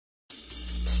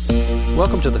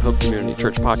Welcome to the Hope Community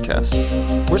Church podcast.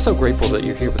 We're so grateful that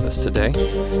you're here with us today.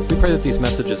 We pray that these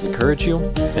messages encourage you,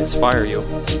 inspire you,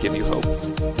 and give you hope.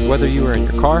 Whether you are in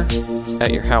your car,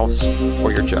 at your house,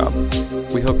 or your job,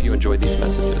 we hope you enjoy these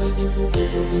messages.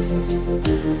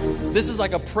 This is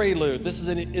like a prelude. This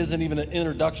isn't even an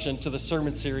introduction to the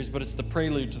sermon series, but it's the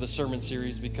prelude to the sermon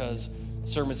series because the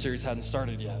sermon series hadn't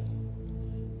started yet.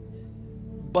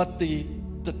 But the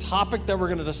topic that we're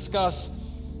going to discuss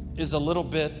is a little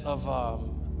bit of, I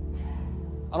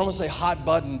don't want to say hot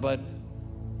button, but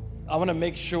I want to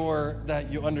make sure that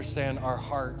you understand our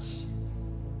hearts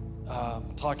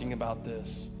talking about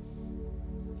this.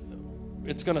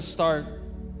 It's going to start,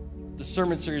 the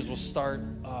sermon series will start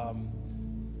on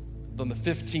the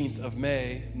 15th of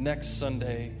May. Next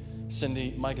Sunday,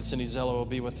 Mike and Cindy Zello will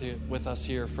be with us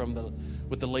here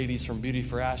with the ladies from Beauty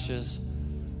for Ashes.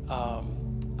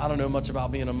 I don't know much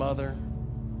about being a mother.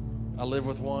 I live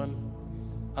with one.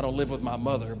 I don't live with my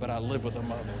mother, but I live with a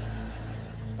mother.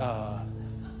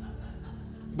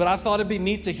 But I thought it'd be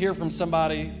neat to hear from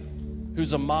somebody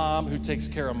who's a mom who takes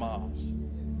care of moms.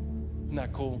 Isn't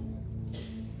that cool?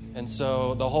 And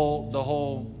so the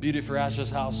whole Beauty for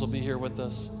Ashes house will be here with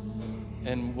us,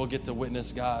 and we'll get to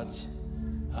witness God's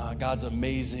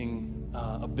amazing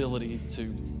ability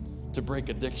to break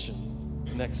addiction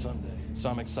next Sunday. So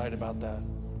I'm excited about that.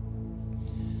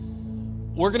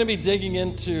 We're going to be digging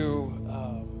into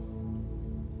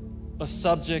a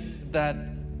subject that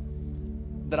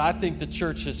I think the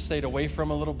church has stayed away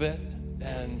from a little bit.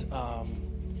 And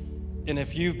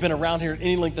if you've been around here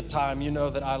any length of time, you know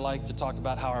that I like to talk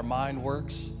about how our mind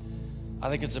works. I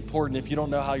think it's important. If you don't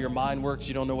know how your mind works,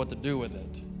 you don't know what to do with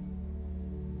it.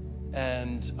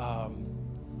 And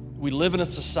we live in a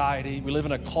society, we live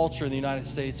in a culture in the United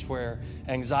States where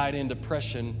anxiety and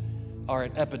depression are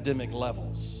at epidemic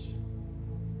levels.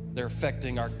 They're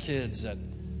affecting our kids at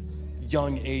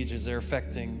young ages. They're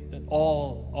affecting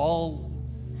all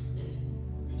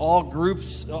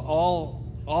groups,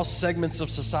 all segments of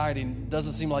society. It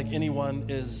doesn't seem like anyone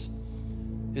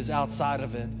is outside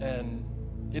of it, and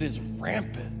it is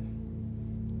rampant.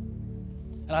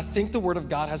 And I think the Word of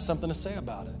God has something to say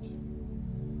about it,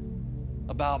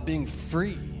 about being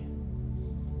free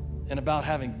and about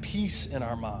having peace in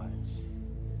our minds.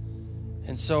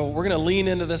 And so we're going to lean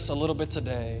into this a little bit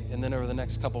today, and then over the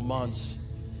next couple months,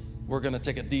 we're going to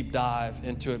take a deep dive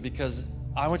into it because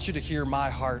I want you to hear my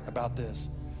heart about this.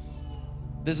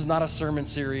 This is not a sermon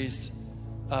series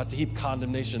to heap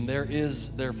condemnation. There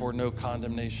is, therefore, no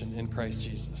condemnation in Christ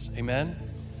Jesus. Amen?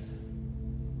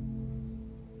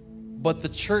 But the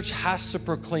church has to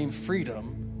proclaim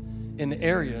freedom in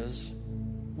areas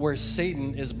where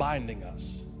Satan is binding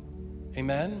us.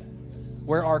 Amen?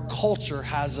 Where our culture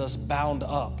has us bound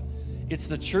up. It's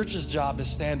the church's job to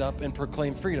stand up and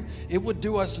proclaim freedom. It would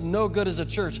do us no good as a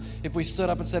church if we stood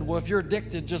up and said, well, if you're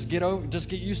addicted, just get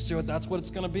used to it. That's what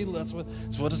it's going to be. That's what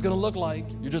it's going to look like.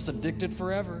 You're just addicted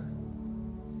forever.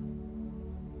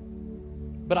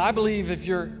 But I believe if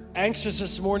you're anxious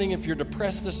this morning, if you're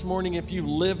depressed this morning, if you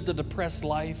lived a depressed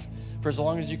life for as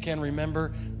long as you can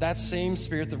remember, that same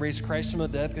spirit that raised Christ from the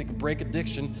dead, that can break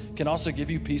addiction, can also give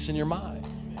you peace in your mind.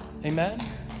 Amen?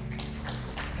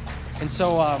 And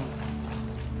so I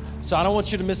don't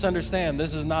want you to misunderstand.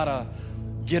 This is not a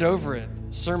get over it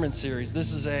sermon series.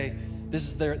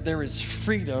 There is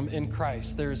freedom in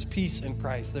Christ. There is peace in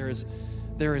Christ. There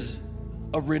is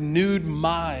a renewed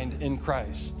mind in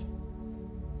Christ.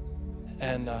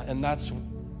 And that's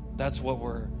what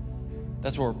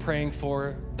we're praying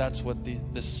for. That's what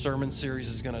this sermon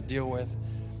series is going to deal with.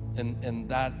 And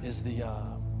that is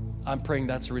I'm praying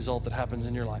that's the result that happens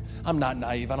in your life. I'm not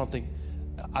naive.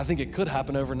 I think it could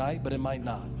happen overnight, but it might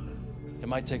not. It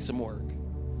might take some work.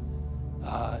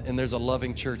 And there's a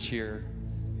loving church here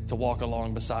to walk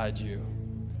along beside you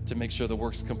to make sure the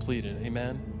work's completed.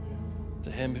 Amen?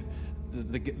 To him,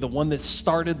 the one that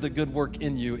started the good work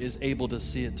in you is able to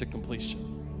see it to completion.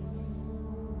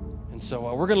 And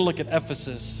so we're going to look at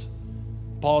Ephesus,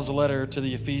 Paul's letter to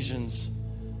the Ephesians,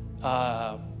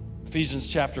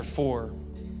 Ephesians chapter 4.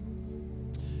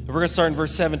 And we're going to start in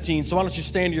verse 17. So why don't you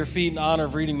stand to your feet in honor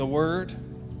of reading the word.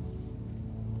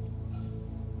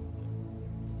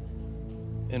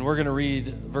 And we're going to read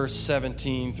verse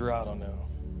 17 through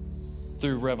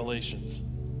Revelations.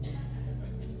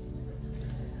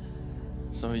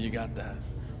 Some of you got that.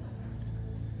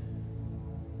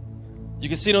 You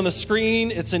can see it on the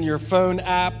screen. It's in your phone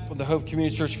app, the Hope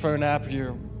Community Church phone app.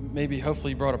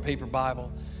 Hopefully you brought a paper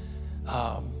Bible.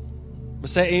 But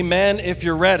say amen if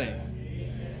you're ready.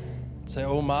 Amen. Say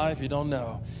oh my if you don't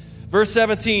know. Verse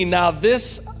 17, now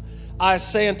this I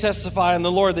say and testify in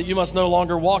the Lord that you must no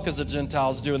longer walk as the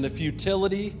Gentiles do in the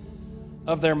futility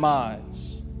of their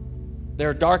minds.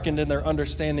 They're darkened in their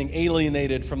understanding,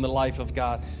 alienated from the life of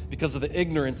God because of the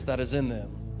ignorance that is in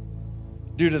them.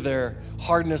 Due to their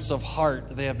hardness of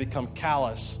heart, they have become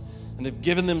callous and have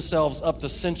given themselves up to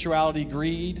sensuality,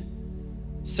 greedy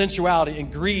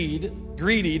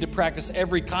to practice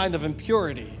every kind of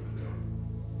impurity.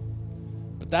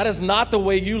 But that is not the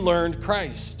way you learned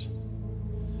Christ.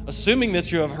 Assuming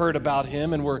that you have heard about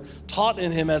him and were taught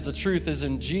in him as the truth is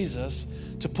in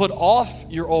Jesus, to put off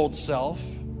your old self,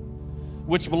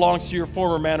 which belongs to your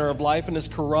former manner of life and is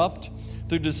corrupt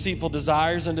through deceitful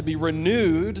desires, and to be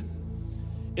renewed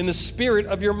in the spirit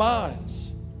of your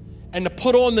minds, and to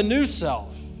put on the new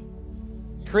self,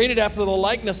 created after the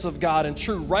likeness of God in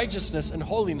true righteousness and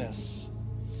holiness.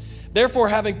 Therefore,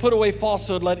 having put away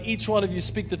falsehood, let each one of you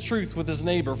speak the truth with his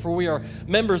neighbor, for we are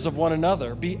members of one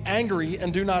another. Be angry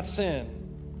and do not sin.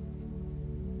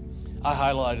 I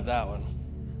highlighted that one.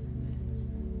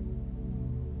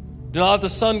 Do not let the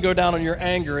sun go down on your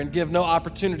anger, and give no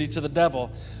opportunity to the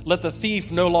devil. Let the thief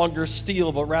no longer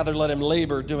steal, but rather let him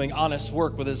labor, doing honest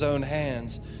work with his own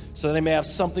hands, so that he may have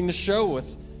something to share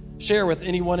with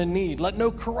anyone in need. Let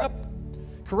no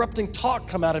corrupting talk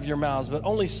come out of your mouths, but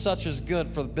only such as good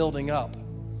for the building up,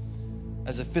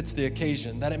 as it fits the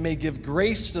occasion, that it may give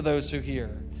grace to those who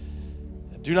hear.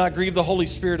 Do not grieve the Holy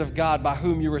Spirit of God, by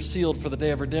whom you were sealed for the day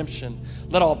of redemption.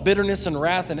 Let all bitterness and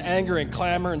wrath and anger and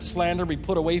clamor and slander be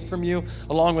put away from you,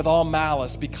 along with all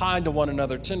malice. Be kind to one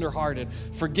another, tenderhearted,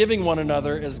 forgiving one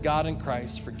another as God in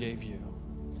Christ forgave you.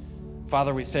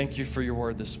 Father, we thank you for your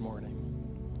word this morning.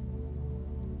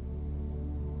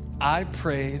 I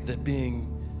pray that being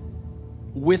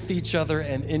with each other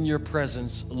and in your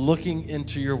presence, looking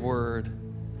into your word,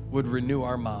 would renew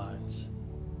our minds.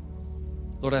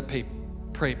 Lord, I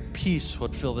pray peace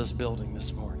would fill this building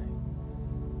this morning.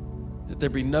 That there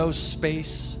be no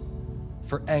space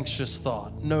for anxious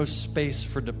thought, no space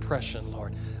for depression,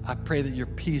 Lord. I pray that your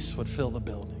peace would fill the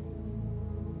building.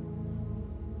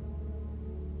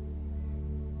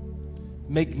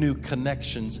 Make new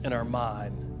connections in our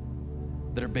mind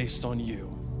that are based on you.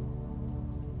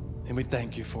 And we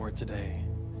thank you for it today.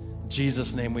 In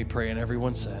Jesus' name we pray, and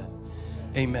everyone said,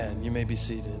 amen. You may be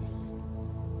seated.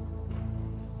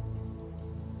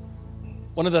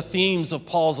 One of the themes of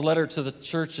Paul's letters to the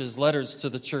churches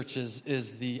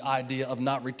is the idea of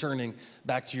not returning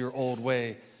back to your old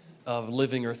way of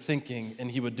living or thinking. And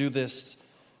he would do this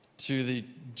to the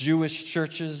Jewish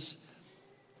churches.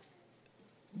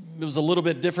 It was a little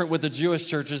bit different with the Jewish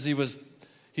churches. He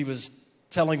was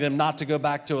telling them not to go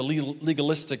back to a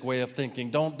legalistic way of thinking.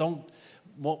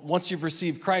 Once you've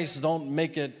received Christ,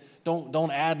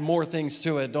 don't add more things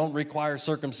to it. Don't require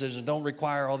circumcision. Don't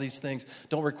require all these things.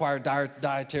 Don't require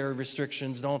dietary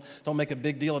restrictions. Don't make a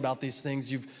big deal about these things.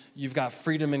 You've got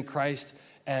freedom in Christ,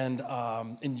 and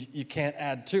you can't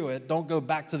add to it. Don't go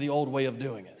back to the old way of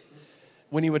doing it.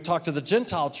 When he would talk to the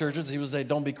Gentile churches, he would say,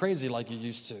 don't be crazy like you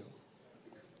used to.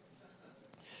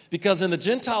 Because in the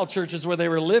Gentile churches where they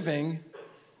were living,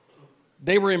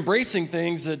 they were embracing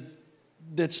things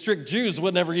that strict Jews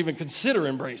would never even consider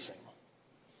embracing.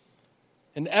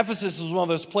 And Ephesus was one of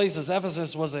those places.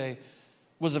 Ephesus was a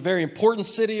very important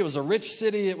city. It was a rich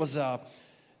city. It was a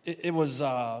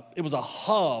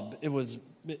hub.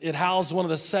 It housed one of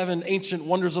the 7 ancient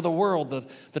wonders of the world,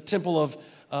 the temple of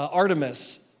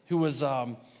Artemis, who was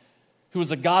a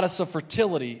goddess of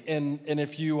fertility. And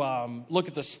if you look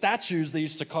at the statues they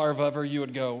used to carve of her, you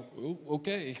would go, ooh,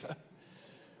 okay,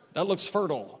 that looks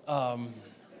fertile.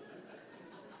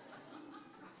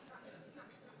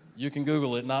 You can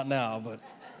Google it, not now, but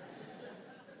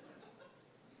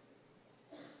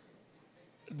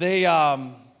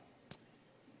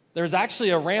there's actually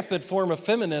a rampant form of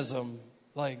feminism,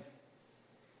 like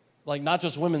not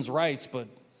just women's rights, but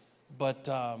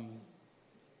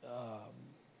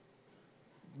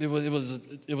it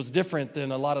was different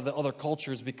than a lot of the other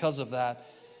cultures because of that,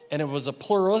 and it was a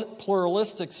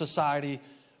pluralistic society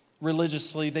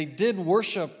religiously. They did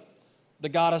worship the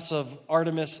goddess of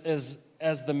Artemis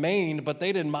as the main, but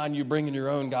they didn't mind you bringing your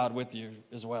own god with you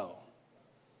as well.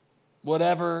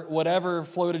 Whatever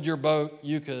floated your boat,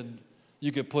 you could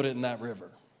put it in that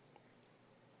river.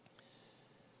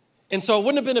 And so it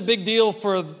wouldn't have been a big deal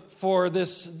for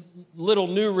this little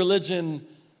new religion,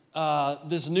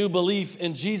 this new belief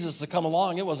in Jesus to come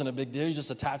along. It wasn't a big deal. You just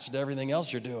attach it to everything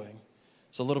else you're doing.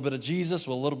 So a little bit of Jesus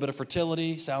with a little bit of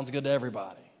fertility sounds good to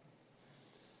everybody.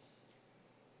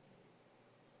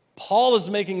 Paul is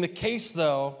making the case,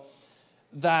 though,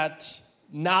 that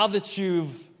now that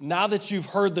you've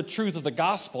heard the truth of the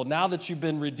gospel, now that you've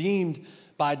been redeemed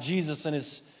by Jesus and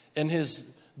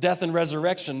his death and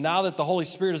resurrection, now that the Holy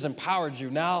Spirit has empowered you,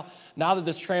 now that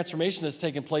this transformation has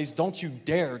taken place, don't you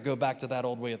dare go back to that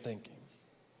old way of thinking.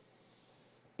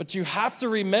 But you have to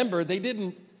remember, they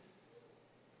didn't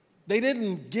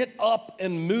get up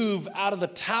and move out of the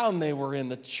town they were in.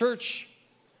 The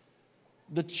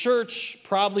church,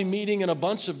 probably meeting in a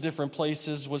bunch of different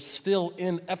places, was still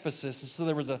in Ephesus. And so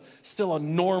there was still a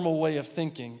normal way of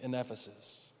thinking in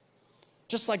Ephesus.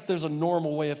 Just like there's a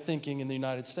normal way of thinking in the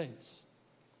United States.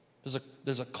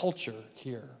 There's a culture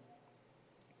here.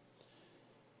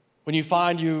 When you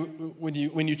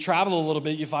travel a little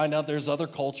bit, you find out there's other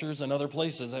cultures and other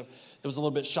places. It was a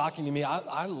little bit shocking to me.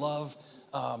 I love,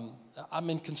 I'm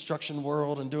in construction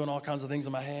world and doing all kinds of things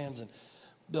in my hands and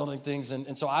building things.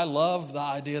 And so I love the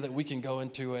idea that we can go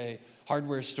into a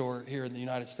hardware store here in the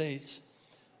United States.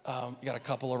 You got a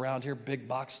couple around here, big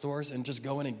box stores, and just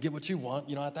go in and get what you want.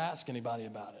 You don't have to ask anybody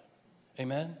about it.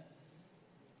 Amen?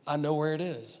 I know where it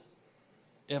is.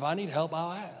 If I need help,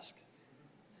 I'll ask.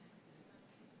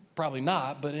 Probably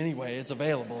not, but anyway, it's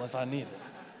available if I need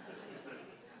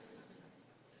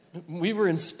it. We were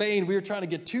in Spain. We were trying to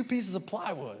get 2 pieces of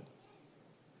plywood.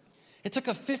 It took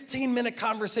a 15-minute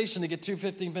conversation to get a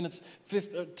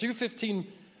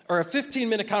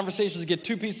 15-minute conversation to get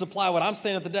 2 pieces of plywood. I'm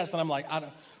standing at the desk, and I'm like,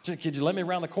 could you let me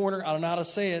around the corner? I don't know how to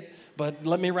say it, but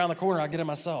let me around the corner. I'll get it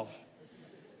myself.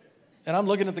 And I'm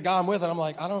looking at the guy I'm with, and I'm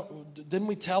like, didn't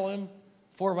we tell him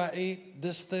 4x8,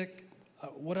 this thick?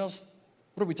 What else?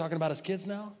 What are we talking about as kids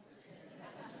now?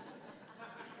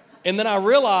 And then I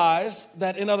realized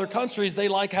that in other countries, they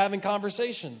like having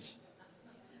conversations.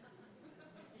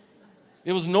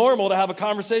 It was normal to have a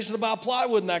conversation about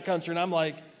plywood in that country. And I'm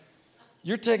like,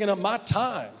 you're taking up my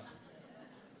time.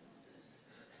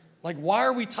 Like, why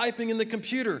are we typing in the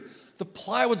computer? The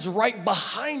plywood's right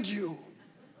behind you.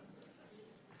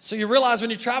 So you realize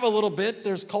when you travel a little bit,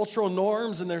 there's cultural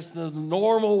norms and there's the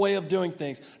normal way of doing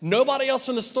things. Nobody else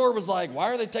in the store was like,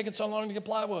 why are they taking so long to get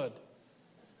plywood?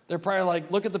 They're probably like,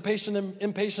 look at the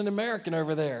impatient American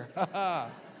over there.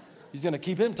 He's going to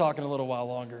keep him talking a little while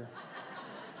longer.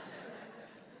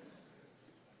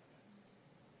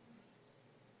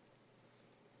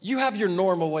 You have your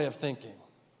normal way of thinking.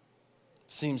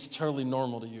 Seems totally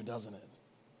normal to you, doesn't it?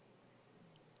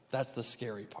 That's the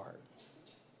scary part.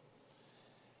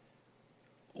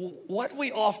 What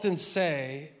we often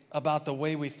say about the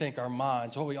way we think, our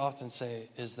minds, what we often say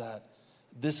is that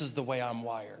this is the way I'm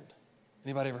wired.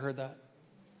 Anybody ever heard that?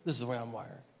 This is the way I'm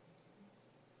wired.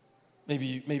 Maybe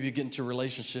you get into a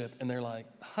relationship and they're like,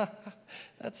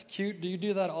 that's cute. Do you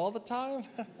do that all the time?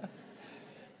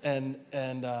 and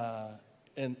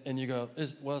you go,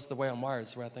 well, it's the way I'm wired.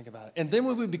 It's the way I think about it. And then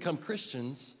when we become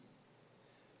Christians,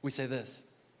 we say this.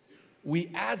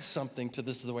 We add something to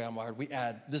this is the way I'm wired. We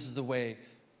add, this is the way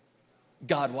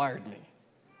God wired me.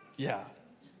 Yeah.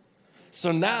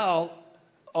 So now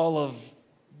all of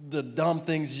the dumb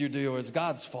things you do is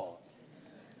God's fault.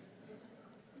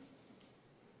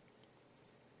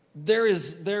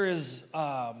 There's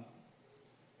a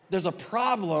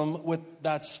problem with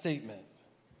that statement.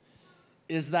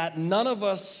 Is that none of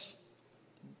us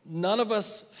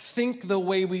think the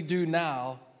way we do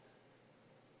now,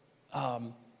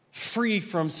 free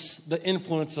from the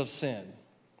influence of sin.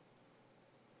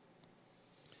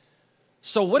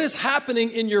 So what is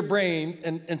happening in your brain,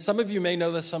 and some of you may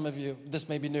know this, some of you, this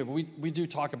may be new, but we do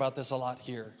talk about this a lot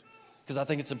here, because I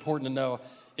think it's important to know,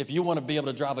 if you want to be able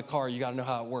to drive a car, you got to know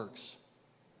how it works.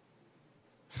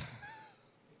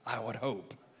 I would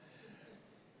hope.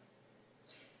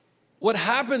 What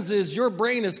happens is your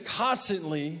brain is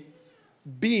constantly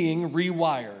being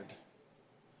rewired.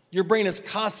 Your brain is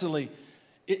constantly,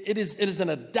 it is an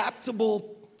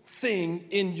adaptable thing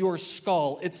in your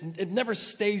skull. It never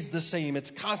stays the same.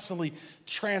 It's constantly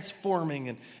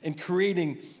transforming and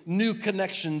creating new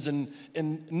connections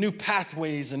and new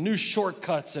pathways and new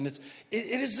shortcuts. And it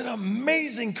is an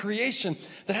amazing creation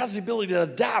that has the ability to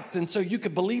adapt. And so you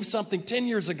could believe something 10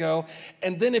 years ago,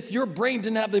 and then if your brain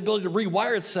didn't have the ability to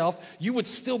rewire itself, you would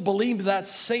still believe that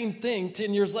same thing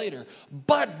 10 years later.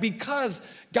 But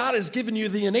because God has given you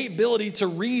the innate ability to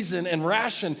reason and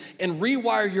ration and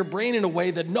rewire your brain in a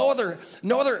way that no other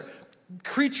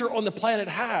creature on the planet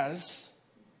has,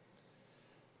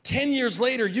 10 years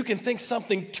later, you can think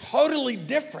something totally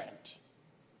different.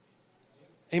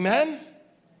 Amen?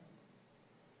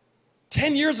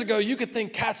 10 years ago, you could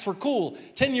think cats were cool.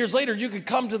 10 years later, you could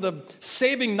come to the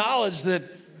saving knowledge that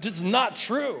it's not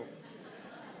true.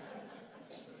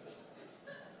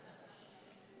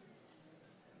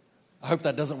 I hope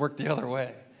that doesn't work the other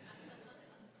way.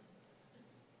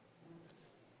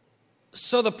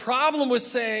 So the problem with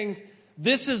saying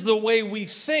this is the way we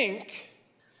think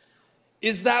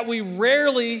is that we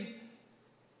rarely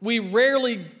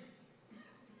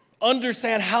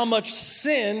understand how much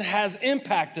sin has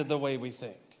impacted the way we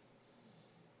think.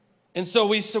 And so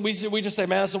we just say,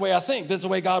 man, that's the way I think. This is the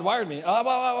way God wired me.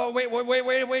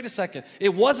 Wait a second.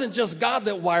 It wasn't just God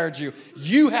that wired you.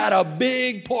 You had a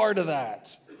big part of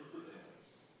that.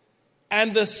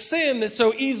 And the sin that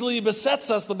so easily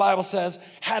besets us, the Bible says,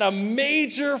 had a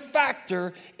major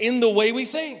factor in the way we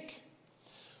think.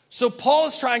 So Paul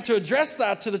is trying to address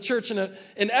that to the church in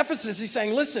Ephesus. He's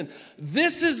saying, listen,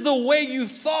 this is the way you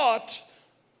thought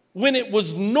when it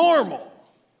was normal.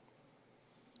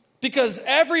 Because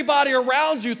everybody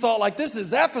around you thought, like, this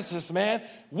is Ephesus, man.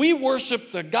 We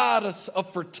worship the goddess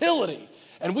of fertility.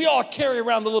 And we all carry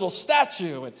around the little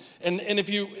statue. And if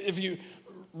you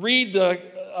read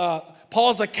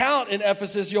Paul's account in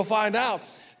Ephesus, you'll find out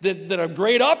that a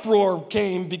great uproar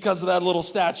came because of that little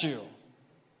statue.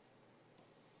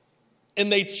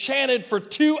 And they chanted for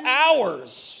 2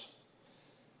 hours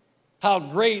how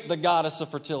great the goddess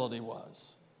of fertility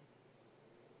was.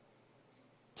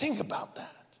 Think about that.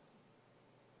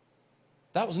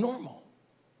 That was normal.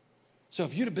 So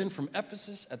if you'd have been from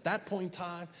Ephesus at that point in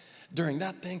time, during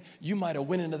that thing, you might have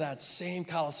went into that same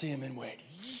Colosseum and went,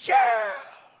 yeah!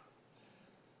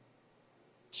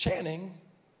 Chanting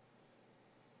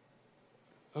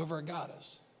over a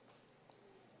goddess.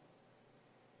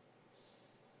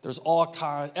 There's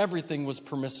everything was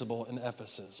permissible in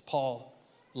Ephesus. Paul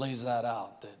lays that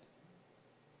out, that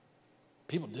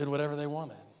people did whatever they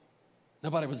wanted.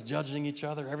 Nobody was judging each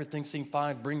other. Everything seemed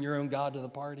fine. Bring your own God to the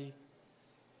party.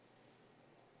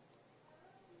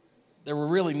 There were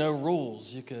really no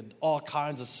rules. You could, all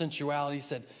kinds of sensuality.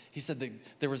 He said that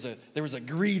there was a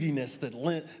greediness that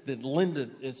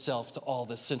lended itself to all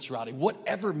this sensuality.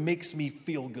 Whatever makes me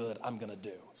feel good, I'm going to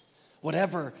do.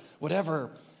 Whatever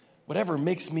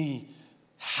makes me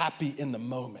happy in the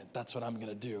moment, that's what I'm going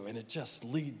to do. And it just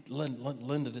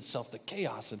lended itself to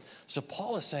chaos. And so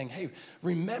Paul is saying, hey,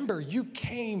 remember, you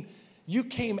came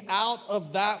out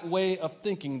of that way of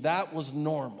thinking. That was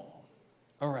normal.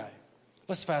 All right,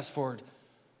 let's fast forward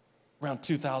around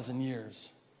 2,000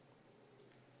 years.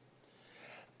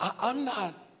 I'm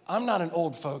not an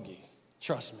old fogey,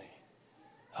 trust me.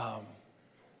 I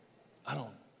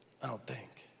don't think.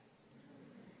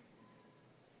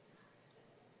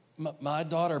 My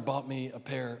daughter bought me a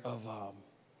pair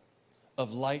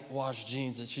of light wash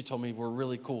jeans that she told me were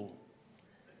really cool.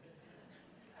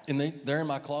 And they're in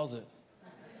my closet.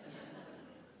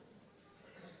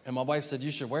 And my wife said,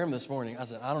 you should wear them this morning. I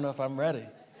said, I don't know if I'm ready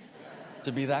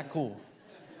to be that cool.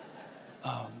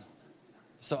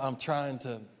 So I'm trying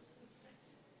to,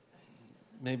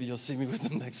 maybe you'll see me with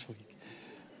them next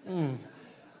week.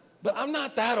 But I'm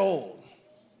not that old.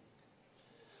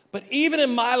 But even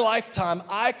in my lifetime,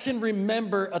 I can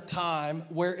remember a time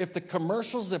where if the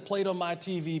commercials that played on my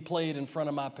TV played in front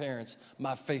of my parents,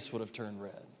 my face would have turned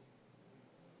red.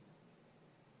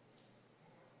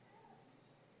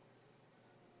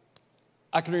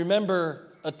 I can remember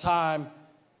a time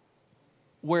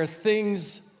where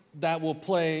things that will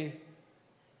play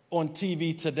on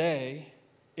TV today,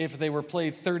 if they were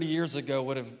played 30 years ago,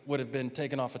 would have been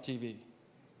taken off of TV.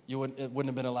 It wouldn't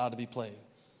have been allowed to be played.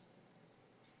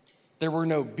 There were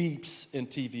no beeps in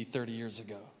TV 30 years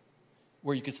ago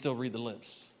where you could still read the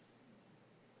lips.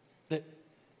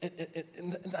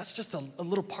 And that's just a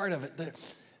little part of it.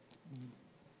 That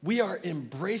we are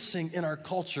embracing in our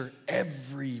culture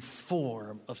every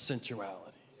form of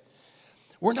sensuality.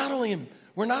 We're not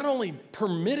only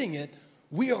permitting it,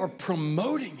 we are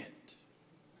promoting it.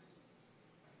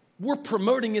 We're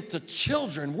promoting it to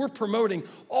children. We're promoting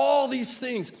all these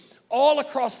things all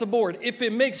across the board. If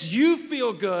it makes you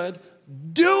feel good,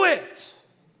 do it.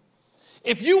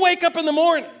 If you wake up in the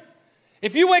morning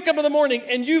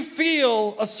and you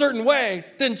feel a certain way,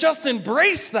 then just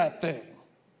embrace that thing.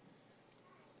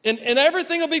 And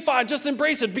everything will be fine. Just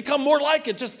embrace it. Become more like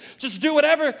it. Just do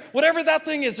whatever that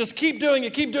thing is. Just keep doing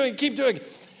it.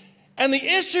 And the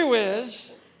issue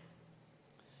is,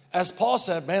 as Paul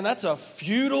said, man, that's a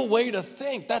futile way to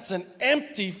think. That's an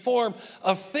empty form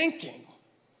of thinking.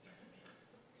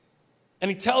 And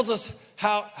he tells us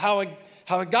how it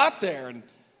got there. And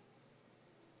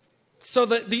so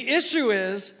the issue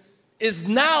is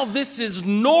now this is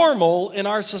normal in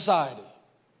our society.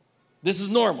 This is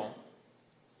normal.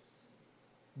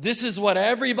 This is what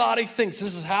everybody thinks.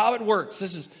 This is how it works.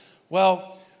 This is,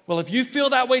 well, if you feel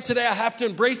that way today, I have to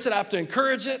embrace it. I have to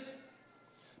encourage it.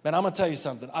 Man, I'm going to tell you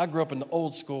something. I grew up in the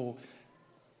old school.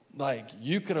 Like,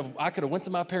 I could have went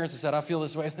to my parents and said, I feel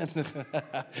this way.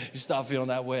 You stop feeling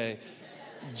that way.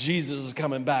 Jesus is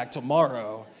coming back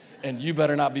tomorrow, and you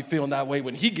better not be feeling that way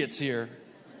when he gets here.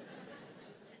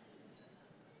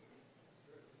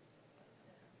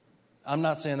 I'm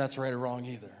not saying that's right or wrong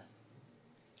either.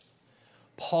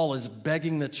 Paul is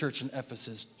begging the church in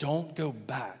Ephesus, don't go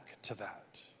back to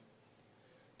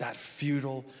that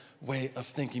futile way of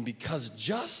thinking, because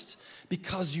just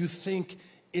because you think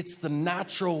it's the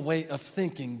natural way of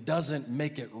thinking doesn't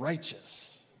make it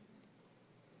righteous.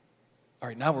 All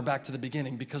right, now we're back to the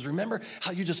beginning, because remember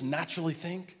how you just naturally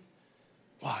think?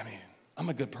 Well, I mean, I'm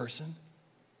a good person,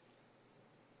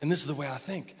 and this is the way I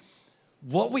think.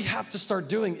 What we have to start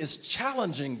doing is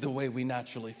challenging the way we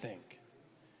naturally think.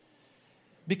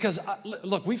 Because,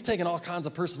 look, we've taken all kinds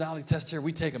of personality tests here.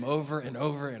 We take them over and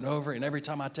over and over. And every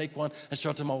time I take one and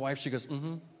show it to my wife, she goes,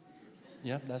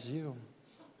 yep, that's you.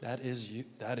 That is you.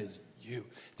 That is you.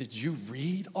 Did you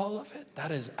read all of it?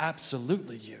 That is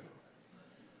absolutely you.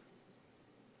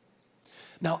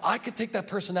 Now, I could take that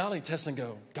personality test and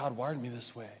go, God wired me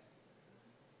this way.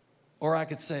 Or I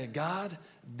could say, God,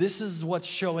 this is what's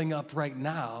showing up right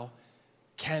now.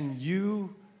 Can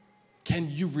you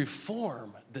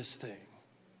reform this thing?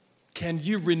 Can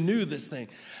you renew this thing?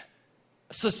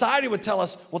 Society would tell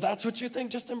us, well, that's what you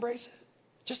think, just embrace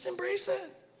it. Just embrace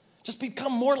it. Just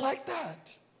become more like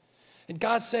that. And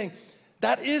God's saying,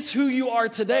 that is who you are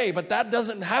today, but that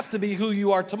doesn't have to be who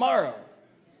you are tomorrow.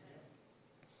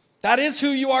 That is who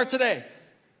you are today.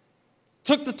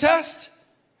 Took the test,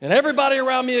 and everybody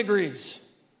around me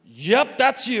agrees. Yep,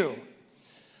 that's you.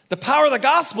 The power of the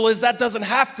gospel is that doesn't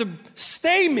have to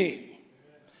stay me.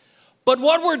 But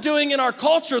what we're doing in our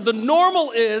culture, the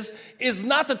normal is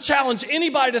not to challenge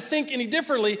anybody to think any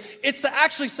differently. It's to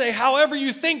actually say, however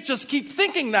you think, just keep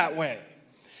thinking that way.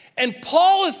 And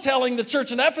Paul is telling the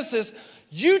church in Ephesus,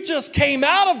 you just came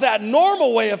out of that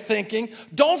normal way of thinking.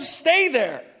 Don't stay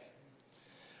there.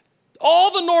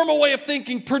 All the normal way of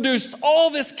thinking produced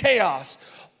all this chaos,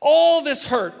 all this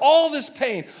hurt, all this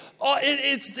pain.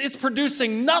 It's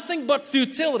producing nothing but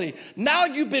futility. Now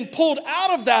you've been pulled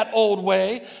out of that old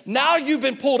way. Now you've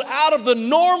been pulled out of the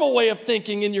normal way of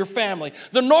thinking in your family,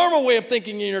 the normal way of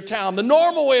thinking in your town, the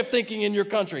normal way of thinking in your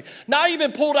country. Now you've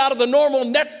been pulled out of the normal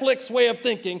Netflix way of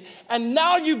thinking, and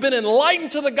now you've been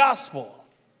enlightened to the gospel.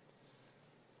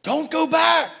 Don't go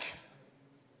back.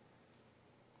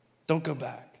 Don't go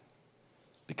back.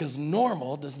 Because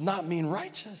normal does not mean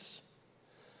righteous.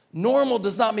 Normal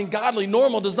does not mean godly.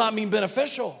 Normal does not mean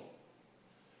beneficial.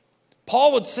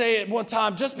 Paul would say at one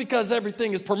time, just because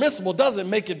everything is permissible doesn't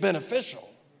make it beneficial.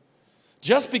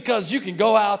 Just because you can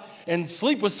go out and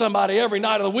sleep with somebody every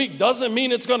night of the week doesn't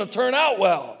mean it's going to turn out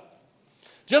well.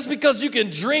 Just because you can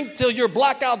drink till you're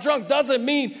blackout drunk doesn't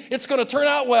mean it's going to turn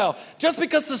out well. Just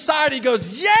because society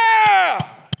goes, yeah,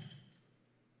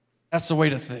 that's the way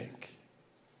to think,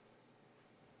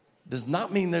 does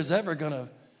not mean there's ever going to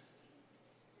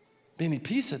be any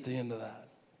peace at the end of that.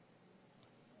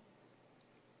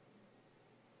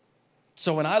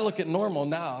 So when I look at normal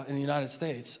now in the United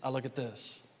States, I look at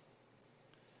this.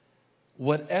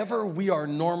 Whatever we are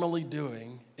normally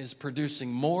doing is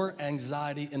producing more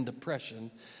anxiety and depression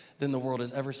than the world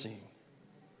has ever seen.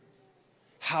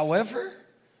 However,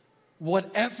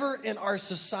 whatever in our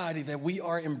society that we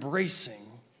are embracing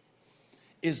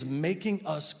is making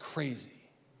us crazy.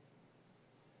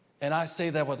 And I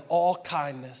say that with all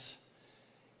kindness.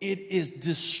 It is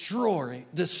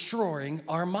destroying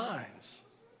our minds.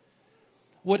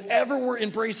 Whatever we're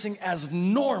embracing as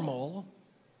normal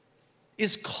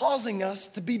is causing us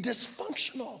to be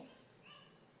dysfunctional.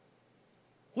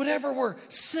 Whatever we're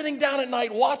sitting down at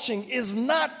night watching is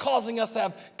not causing us to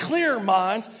have clear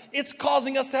minds. It's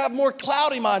causing us to have more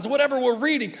cloudy minds. Whatever we're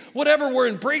reading, whatever we're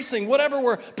embracing, whatever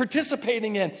we're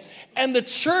participating in. And the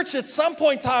church at some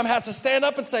point in time has to stand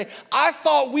up and say, I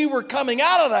thought we were coming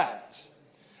out of that.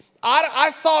 I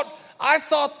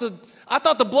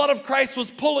thought the blood of Christ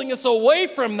was pulling us away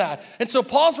from that. And so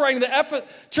Paul's writing to the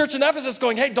church in Ephesus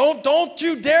going, hey, don't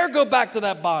you dare go back to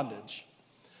that bondage.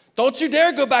 Don't you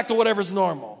dare go back to whatever's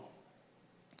normal.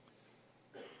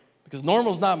 Because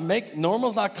normal's not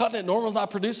cutting it, normal's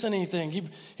not producing anything.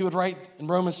 He would write in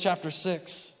Romans chapter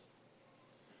 6,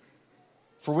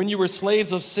 for when you were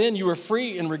slaves of sin, you were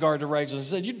free in regard to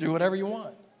righteousness. He said, you do whatever you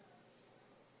want.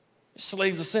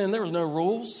 Slaves of sin, there was no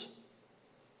rules.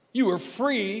 You were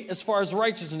free as far as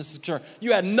righteousness is concerned.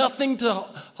 You had nothing to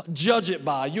judge it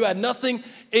by. You had nothing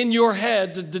in your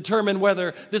head to determine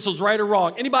whether this was right or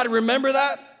wrong. Anybody remember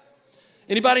that?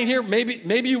 Anybody in here?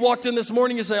 Maybe you walked in this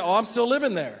morning and say, oh, I'm still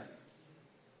living there.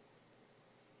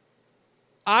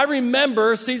 I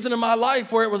remember a season in my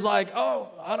life where it was like, oh,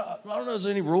 I don't know, is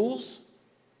there any rules?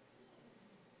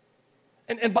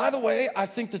 And by the way, I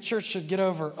think the church should get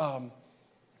over. I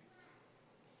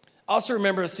also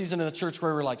remember a season in the church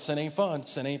where we were like, sin ain't fun.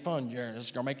 Yeah,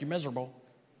 it's going to make you miserable.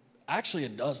 Actually,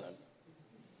 it doesn't.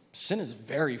 Sin is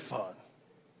very fun.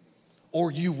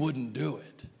 Or you wouldn't do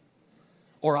it.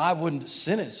 Or I wouldn't.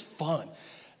 Sin is fun.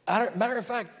 Matter of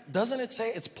fact, doesn't it say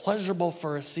it's pleasurable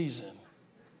for a season?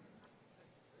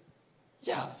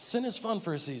 Yeah, sin is fun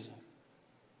for a season.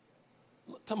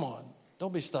 Look, come on,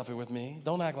 don't be stuffy with me.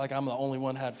 Don't act like I'm the only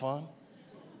one had fun.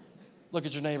 Look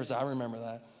at your neighbors, I remember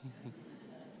that.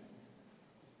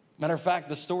 Matter of fact,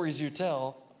 the stories you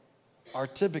tell are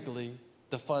typically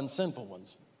the fun, sinful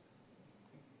ones.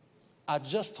 I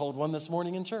just told one this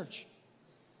morning in church.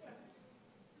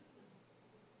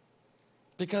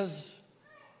 Because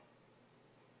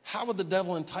how would the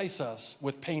devil entice us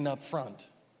with pain up front?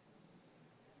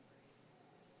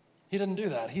 He doesn't do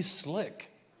that. He's slick.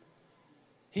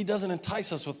 He doesn't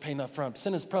entice us with pain up front.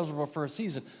 Sin is pleasurable for a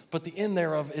season, but the end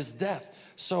thereof is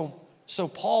death. So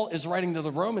Paul is writing to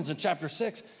the Romans in chapter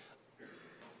 6,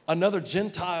 another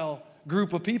Gentile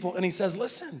group of people, and he says,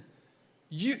 listen,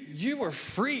 you were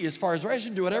free as far as rights.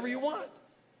 You can do whatever you want.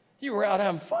 You were out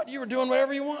having fun. You were doing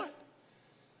whatever you want.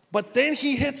 But then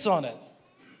he hits on it.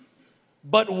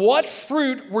 But what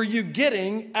fruit were you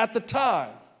getting at the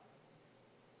time?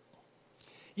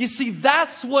 You see,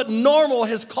 that's what normal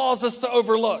has caused us to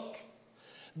overlook.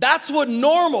 That's what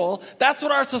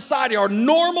our society, our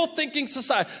normal thinking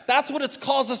society, that's what it's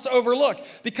caused us to overlook.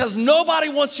 Because nobody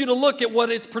wants you to look at what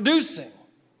it's producing.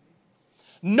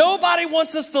 Nobody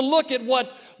wants us to look at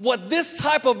what this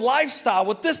type of lifestyle,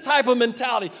 what this type of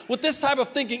mentality, what this type of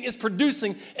thinking is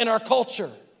producing in our culture.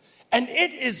 And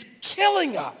it is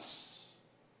killing us.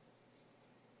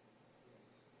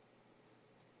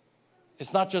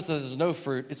 It's not just that there's no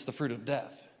fruit, it's the fruit of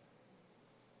death.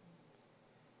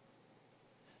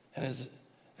 And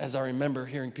as I remember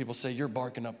hearing people say, you're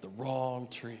barking up the wrong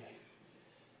tree.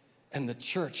 And the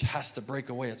church has to break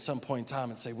away at some point in time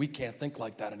and say, we can't think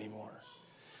like that anymore.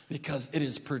 Because it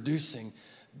is producing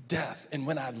death. And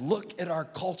when I look at our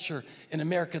culture in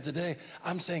America today,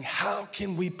 I'm saying, how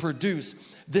can we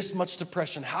produce this much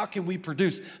depression? How can we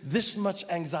produce this much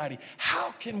anxiety?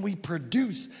 How can we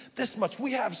produce this much?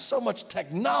 We have so much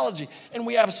technology and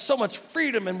we have so much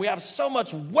freedom and we have so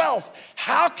much wealth.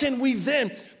 How can we then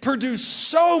produce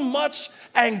so much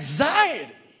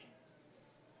anxiety?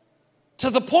 To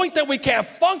the point that we can't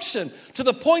function, to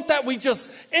the point that we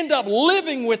just end up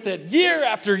living with it year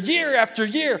after year after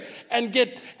year and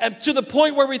to the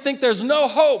point where we think there's no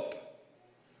hope.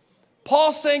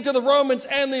 Paul's saying to the Romans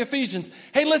and the Ephesians,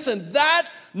 hey, listen, that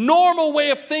normal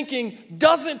way of thinking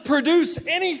doesn't produce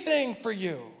anything for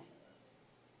you.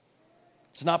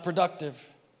 It's not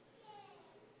productive.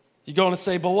 You're going to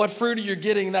say, but what fruit are you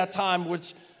getting that time,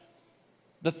 which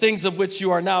the things of which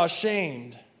you are now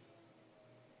ashamed?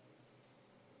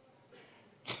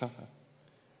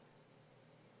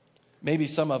 Maybe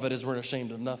some of it is we're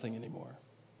ashamed of nothing anymore.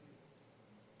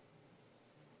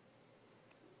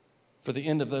 For the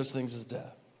end of those things is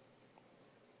death.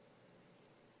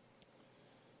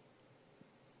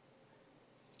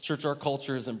 Church, our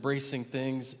culture is embracing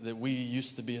things that we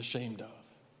used to be ashamed of.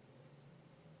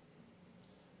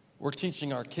 We're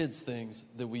teaching our kids things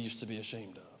that we used to be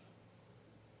ashamed of.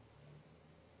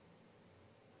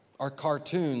 Our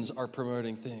cartoons are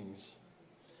promoting things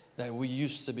that we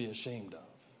used to be ashamed of.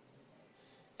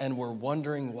 And we're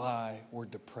wondering why we're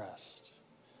depressed.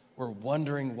 We're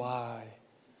wondering why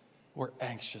we're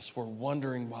anxious. We're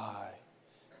wondering why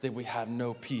that we have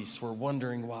no peace. We're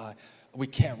wondering why we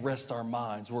can't rest our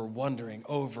minds. We're wondering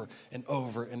over and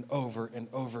over and over and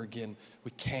over again.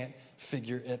 We can't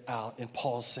figure it out. And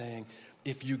Paul's saying,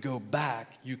 if you go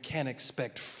back, you can't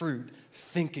expect fruit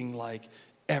thinking like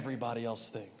everybody else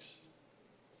thinks.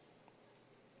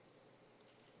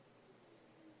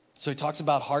 So he talks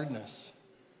about hardness.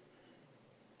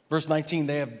 Verse 19,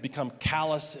 they have become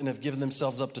callous and have given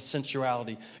themselves up to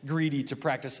sensuality, greedy to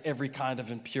practice every kind of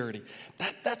impurity.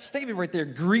 That statement right there,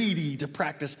 greedy to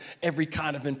practice every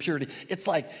kind of impurity. It's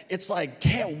like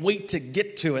can't wait to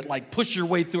get to it, like push your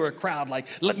way through a crowd, like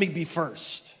let me be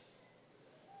first.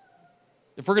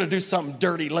 If we're going to do something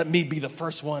dirty, let me be the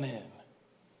first one in.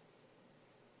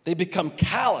 They become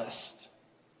calloused.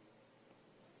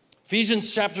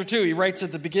 Ephesians chapter 2, he writes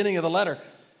at the beginning of the letter,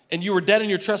 and you were dead in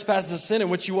your trespasses and sin in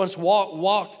which you once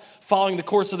walked, following the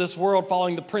course of this world,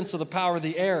 following the prince of the power of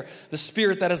the air, the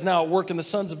spirit that is now at work in the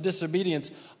sons of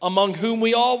disobedience, among whom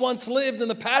we all once lived in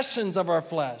the passions of our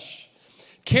flesh,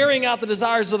 carrying out the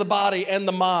desires of the body and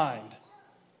the mind.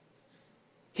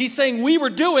 He's saying we were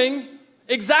doing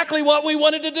exactly what we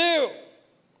wanted to do.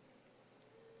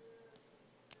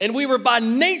 And we were by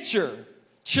nature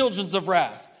children of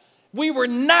wrath. We were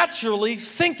naturally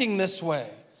thinking this way.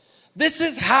 This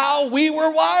is how we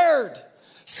were wired.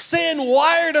 Sin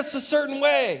wired us a certain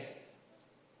way.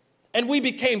 And we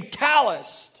became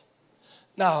calloused.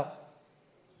 Now,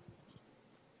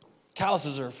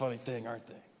 calluses are a funny thing, aren't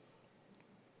they?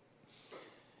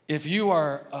 If you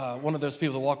are one of those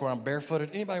people that walk around barefooted,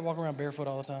 anybody walk around barefoot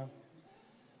all the time?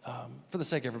 For the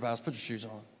sake of everybody else, put your shoes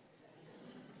on.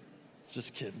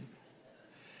 Just kidding.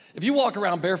 If you walk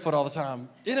around barefoot all the time,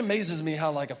 it amazes me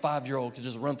how like a 5-year-old could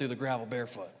just run through the gravel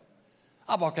barefoot.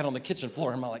 I walk out on the kitchen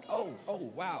floor and I'm like, oh,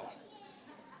 wow.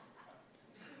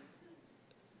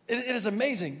 It is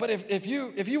amazing. But if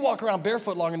you walk around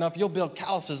barefoot long enough, you'll build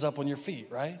calluses up on your feet,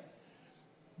 right?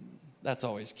 That's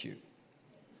always cute.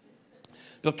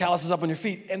 Build calluses up on your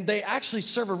feet. And they actually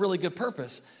serve a really good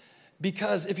purpose.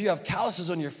 Because if you have calluses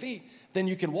on your feet, then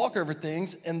you can walk over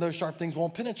things and those sharp things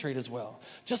won't penetrate as well.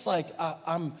 Just like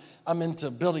I'm into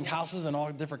building houses and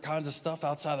all different kinds of stuff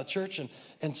outside the church.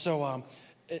 And so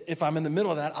if I'm in the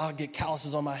middle of that, I'll get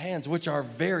calluses on my hands, which are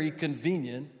very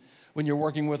convenient when you're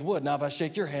working with wood. Now, if I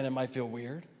shake your hand, it might feel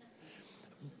weird.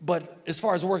 But as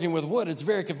far as working with wood, it's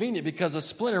very convenient because a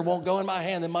splinter won't go in my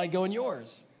hand, it might go in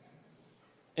yours.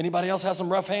 Anybody else have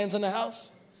some rough hands in the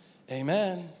house?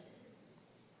 Amen.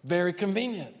 Very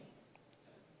convenient.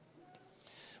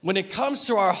 When it comes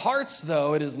to our hearts,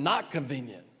 though, it is not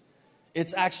convenient.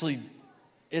 It's actually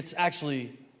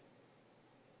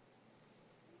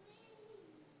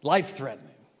life-threatening.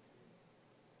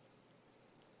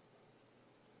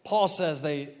 Paul says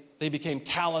they became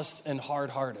callous and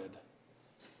hard-hearted.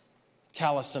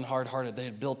 Callous and hard-hearted. They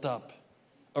had built up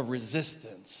a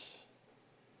resistance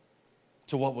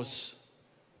to what was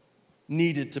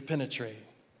needed to penetrate.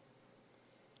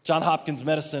 John Hopkins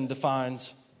Medicine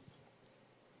defines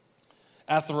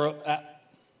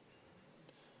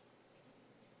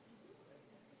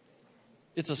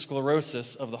it's a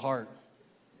sclerosis of the heart,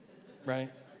 right?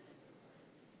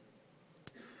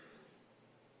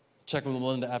 Check with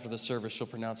Melinda after the service. She'll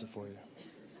pronounce it for you.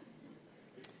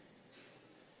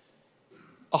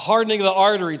 A hardening of the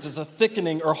arteries is a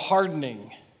thickening or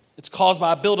hardening. It's caused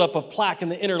by a buildup of plaque in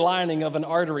the inner lining of an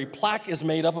artery. Plaque is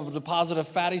made up of a deposit of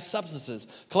fatty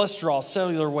substances, cholesterol,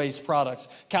 cellular waste products,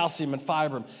 calcium, and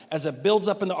fiber. As it builds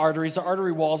up in the arteries, the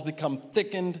artery walls become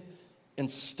thickened and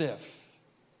stiff.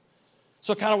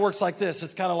 So it kind of works like this.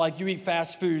 It's kind of like you eat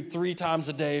fast food 3 times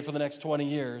a day for the next 20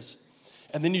 years.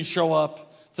 And then you show up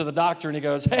to the doctor and he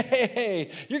goes, hey,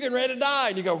 you're getting ready to die.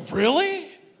 And you go, really?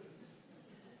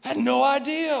 I had no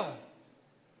idea.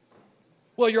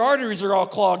 Well, your arteries are all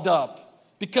clogged up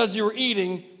because you were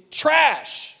eating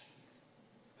trash.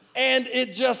 And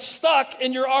it just stuck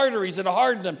in your arteries and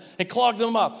hardened them and clogged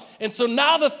them up. And so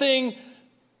now the thing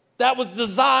that was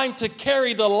designed to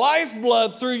carry the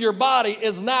lifeblood through your body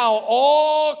is now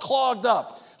all clogged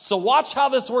up. So watch how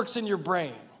this works in your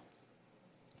brain.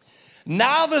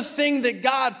 Now the thing that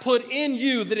God put in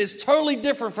you that is totally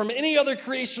different from any other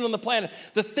creation on the planet,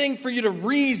 the thing for you to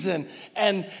reason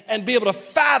and be able to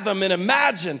fathom and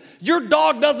imagine, your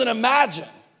dog doesn't imagine.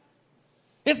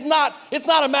 It's not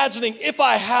imagining if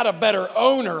I had a better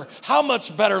owner, how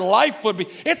much better life would be.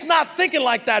 It's not thinking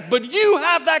like that, but you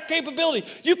have that capability.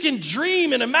 You can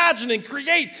dream and imagine and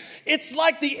create. It's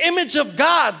like the image of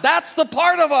God. That's the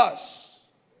part of us.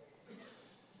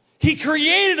 He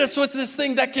created us with this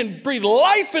thing that can breathe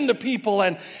life into people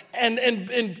and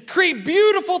create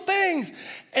beautiful things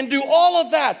and do all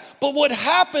of that. But what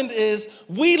happened is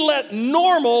we let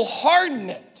normal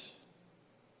harden it.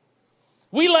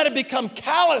 We let it become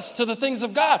callous to the things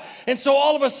of God. And so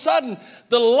all of a sudden,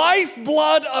 the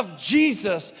lifeblood of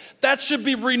Jesus that should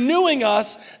be renewing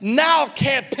us now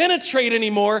can't penetrate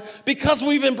anymore because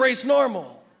we've embraced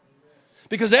normal.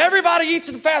 Because everybody eats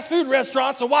at the fast food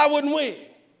restaurant, so why wouldn't we?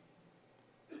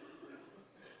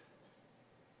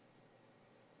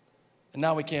 And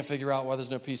now we can't figure out why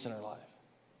there's no peace in our life.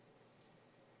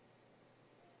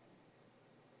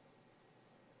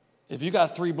 If you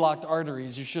got 3 blocked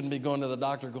arteries, you shouldn't be going to the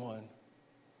doctor going,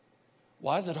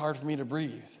 why is it hard for me to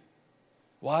breathe?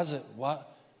 Why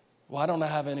don't I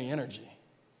have any energy?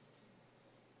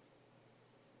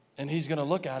 And he's going to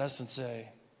look at us and say,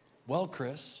 well,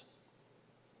 Chris,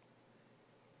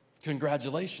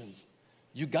 congratulations.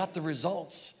 You got the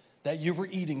results that you were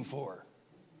eating for.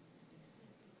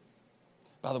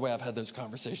 By the way, I've had those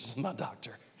conversations with my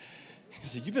doctor. He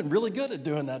said, you've been really good at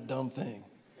doing that dumb thing.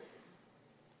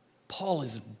 Paul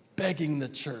is begging the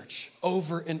church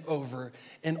over and over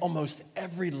in almost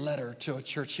every letter to a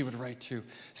church he would write to,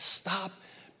 stop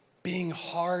being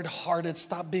hard-hearted.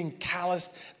 Stop being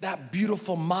calloused. That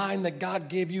beautiful mind that God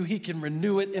gave you, he can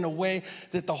renew it in a way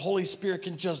that the Holy Spirit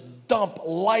can just dump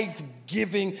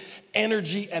life-giving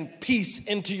energy and peace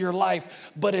into your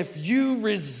life. But if you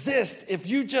resist, if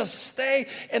you just stay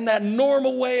in that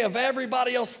normal way of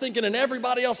everybody else thinking and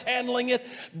everybody else handling it,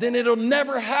 then it'll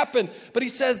never happen. But he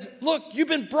says, look, you've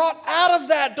been brought out of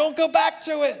that. Don't go back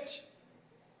to it.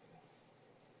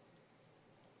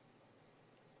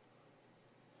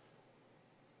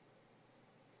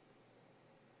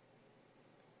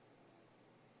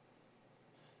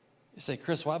 You say,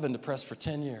 Chris, well, I've been depressed for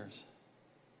 10 years.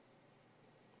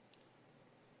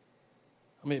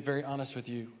 I'll be very honest with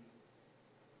you.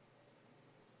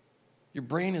 Your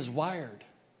brain is wired.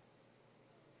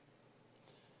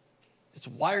 It's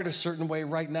wired a certain way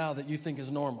right now that you think is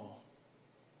normal.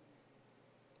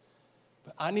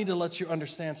 But I need to let you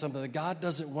understand something, that God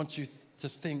doesn't want you to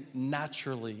think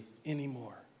naturally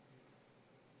anymore.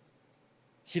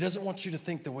 He doesn't want you to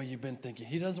think the way you've been thinking.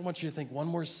 He doesn't want you to think one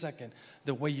more second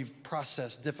the way you've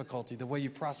processed difficulty, the way you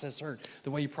process hurt,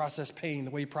 the way you process pain,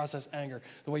 the way you process anger,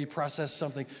 the way you process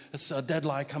something. It's a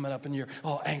deadline coming up and you're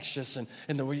all anxious,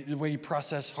 and the way you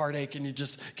process heartache and you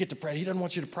just get depressed. He doesn't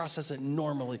want you to process it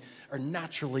normally or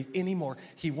naturally anymore.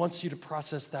 He wants you to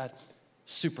process that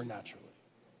supernaturally.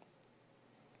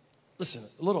 Listen,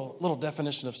 a little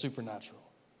definition of supernatural.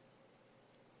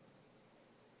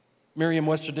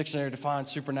 Merriam-Webster Dictionary defines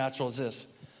supernatural as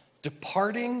this: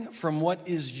 departing from what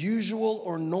is usual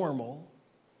or normal,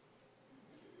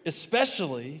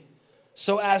 especially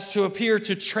so as to appear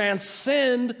to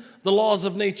transcend the laws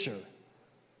of nature.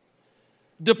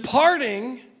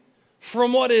 Departing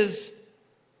from what is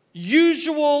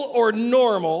usual or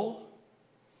normal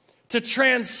to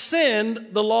transcend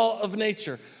the law of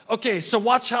nature. Okay, so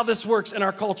watch how this works in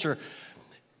our culture.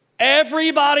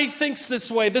 Everybody thinks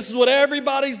this way. This is what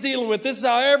everybody's dealing with. This is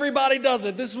how everybody does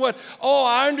it. This is what,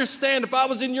 I understand. If I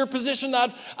was in your position,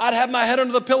 I'd have my head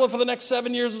under the pillow for the next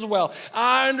 7 years as well.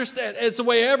 I understand. It's the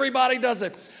way everybody does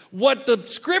it. What the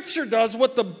scripture does,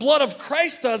 what the blood of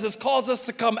Christ does, is cause us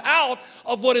to come out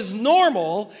of what is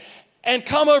normal and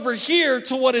come over here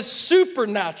to what is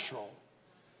supernatural.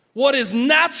 What is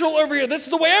natural over here. This is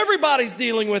the way everybody's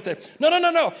dealing with it.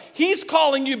 No. He's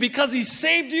calling you because he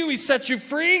saved you. He set you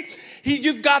free.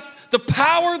 You've got the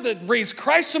power that raised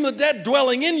Christ from the dead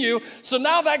dwelling in you. So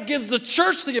now that gives the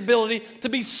church the ability to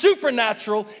be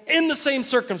supernatural in the same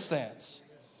circumstance.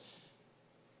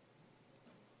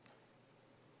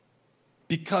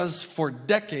 Because for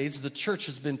decades, the church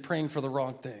has been praying for the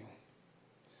wrong thing.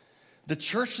 The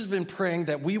church has been praying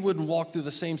that we wouldn't walk through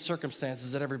the same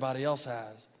circumstances that everybody else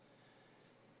has.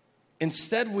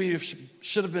 Instead, we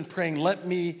should have been praying, let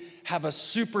me have a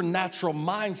supernatural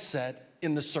mindset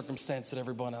in the circumstance that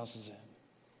everyone else is in.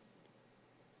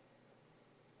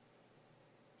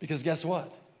 Because guess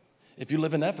what? If you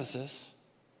live in Ephesus,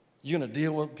 you're going to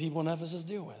deal with what people in Ephesus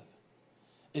deal with.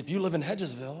 If you live in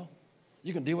Hedgesville,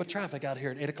 you can deal with traffic out here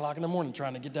at 8 o'clock in the morning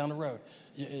trying to get down the road.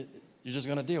 You're just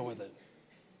going to deal with it.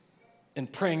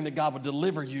 And praying that God would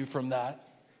deliver you from that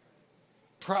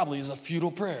probably is a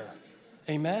futile prayer.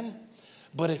 Amen?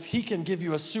 But if he can give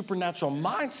you a supernatural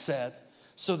mindset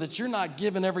so that you're not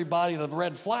giving everybody the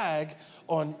red flag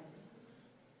on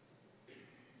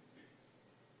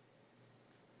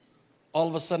all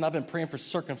of a sudden I've been praying for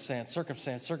circumstance,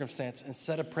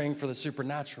 instead of praying for the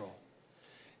supernatural.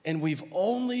 And we've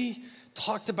only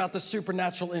talked about the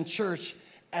supernatural in church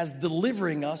as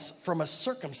delivering us from a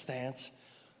circumstance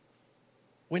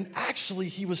when actually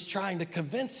he was trying to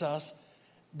convince us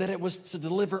that it was to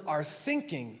deliver our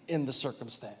thinking in the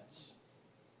circumstance.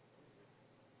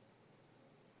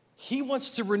 He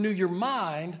wants to renew your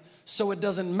mind so it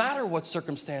doesn't matter what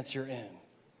circumstance you're in.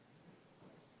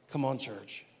 Come on,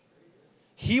 church.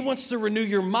 He wants to renew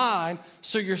your mind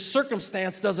so your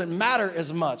circumstance doesn't matter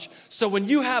as much. So when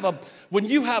you have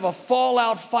a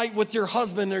fallout fight with your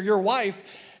husband or your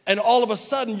wife, and all of a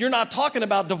sudden, you're not talking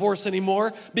about divorce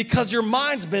anymore because your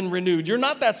mind's been renewed. You're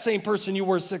not that same person you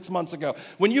were 6 months ago.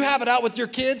 When you have it out with your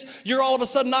kids, you're all of a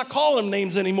sudden not calling them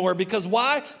names anymore. Because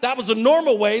why? That was a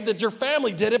normal way that your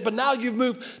family did it, but now you've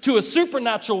moved to a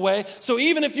supernatural way. So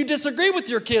even if you disagree with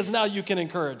your kids, now you can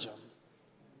encourage them.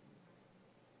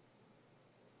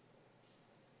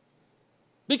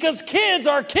 Because kids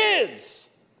are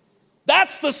kids.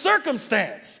 That's the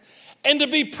circumstance. And to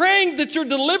be praying that you're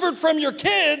delivered from your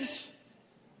kids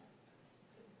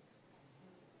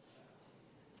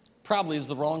probably is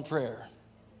the wrong prayer.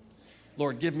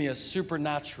 Lord, give me a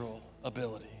supernatural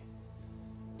ability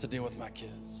to deal with my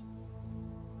kids.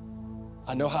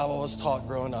 I know how I was taught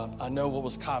growing up. I know what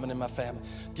was common in my family.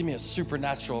 Give me a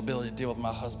supernatural ability to deal with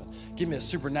my husband. Give me a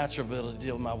supernatural ability to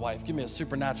deal with my wife. Give me a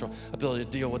supernatural ability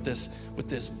to deal with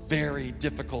this very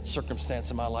difficult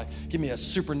circumstance in my life. Give me a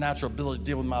supernatural ability to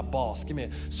deal with my boss. Give me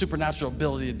a supernatural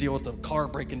ability to deal with the car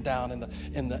breaking down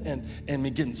and me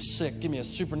getting sick. Give me a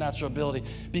supernatural ability.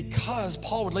 Because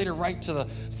Paul would later write to the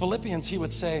Philippians, he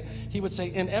would say,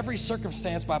 in every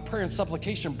circumstance, by prayer and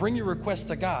supplication, bring your requests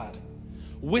to God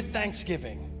with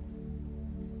thanksgiving.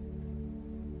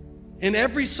 In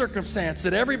every circumstance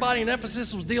that everybody in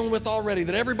Ephesus was dealing with already,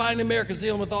 that everybody in America is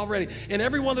dealing with already, in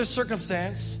every one of those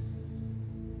circumstances,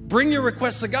 bring your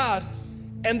requests to God.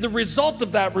 And the result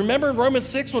of that, remember in Romans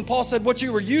 6 when Paul said what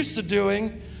you were used to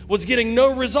doing was getting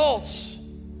no results.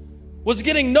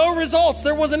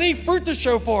 There wasn't any fruit to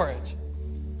show for it.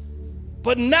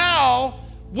 But now,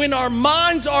 when our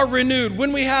minds are renewed,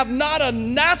 when we have not a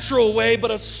natural way,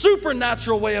 but a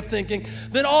supernatural way of thinking,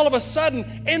 then all of a sudden,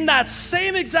 in that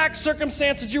same exact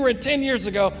circumstance that you were in 10 years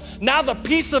ago, now the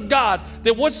peace of God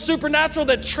that was supernatural,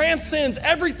 that transcends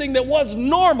everything that was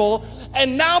normal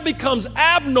and now becomes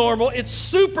abnormal, it's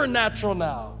supernatural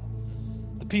now.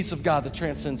 The peace of God that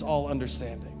transcends all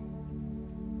understanding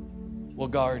will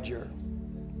guard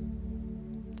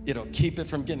it'll keep it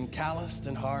from getting calloused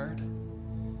and hard.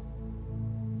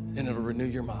 And it'll renew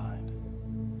your mind.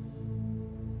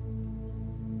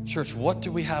 Church, what do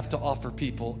we have to offer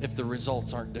people if the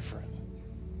results aren't different?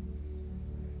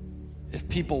 If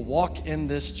people walk in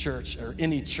this church or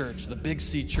any church, the Big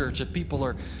C church, if people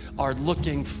are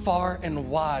looking far and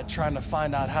wide trying to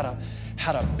find out how to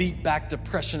beat back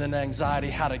depression and anxiety,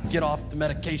 how to get off the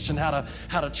medication, how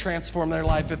to transform their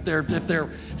life, if they're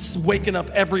waking up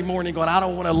every morning going, I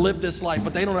don't want to live this life,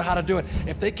 but they don't know how to do it.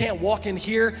 If they can't walk in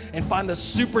here and find the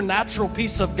supernatural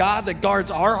peace of God that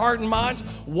guards our heart and minds,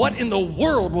 what in the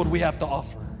world would we have to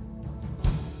offer?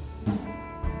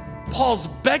 Paul's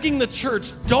begging the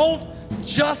church, don't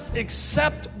just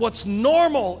accept what's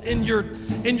normal in your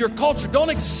culture. Don't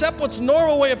accept what's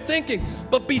normal way of thinking,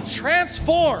 but be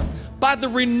transformed by the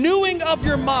renewing of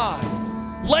your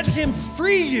mind. Let him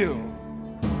free you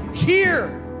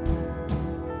here.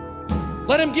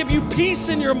 Let him give you peace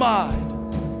in your mind.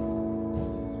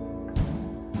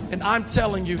 And I'm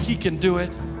telling you, he can do it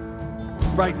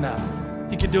right now.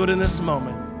 He can do it in this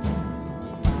moment.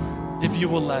 If you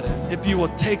will let him. If you will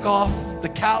take off the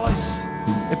callous,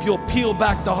 if you'll peel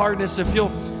back the hardness, if you'll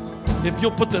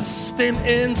put the stint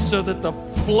in so that the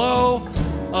flow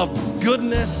of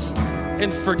goodness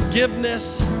and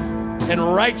forgiveness and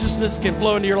righteousness can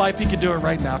flow into your life, he can do it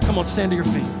right now. Come on, stand to your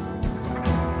feet.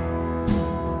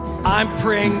 I'm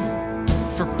praying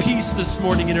for peace this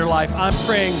morning in your life. I'm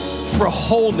praying for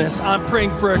wholeness. I'm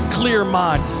praying for a clear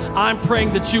mind. I'm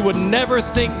praying that you would never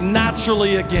think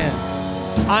naturally again.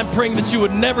 I'm praying that you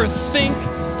would never think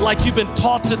like you've been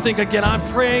taught to think again. I'm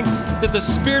praying that the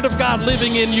Spirit of God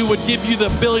living in you would give you the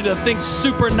ability to think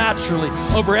supernaturally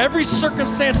over every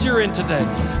circumstance you're in today,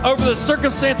 over the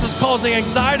circumstances causing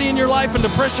anxiety in your life and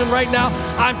depression right now.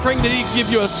 I'm praying that he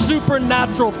give you a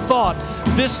supernatural thought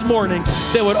this morning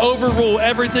that would overrule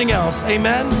everything else.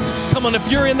 Amen? Come on,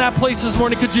 if you're in that place this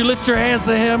morning, could you lift your hands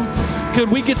to him? Could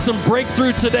we get some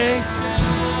breakthrough today?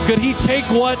 Could he take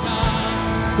what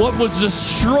was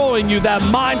destroying you, that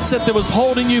mindset that was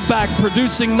holding you back,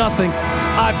 producing nothing?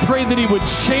 I pray that he would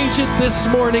change it this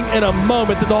morning in a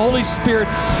moment, that the Holy Spirit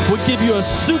would give you a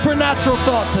supernatural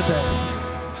thought today.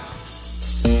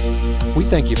 We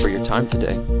thank you for your time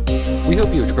today. We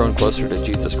hope you have grown closer to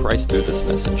Jesus Christ through this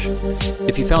message.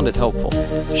 If you found it helpful,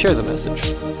 share the message.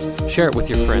 Share it with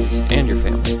your friends and your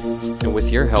family. And with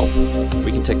your help,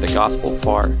 we can take the gospel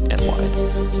far and wide.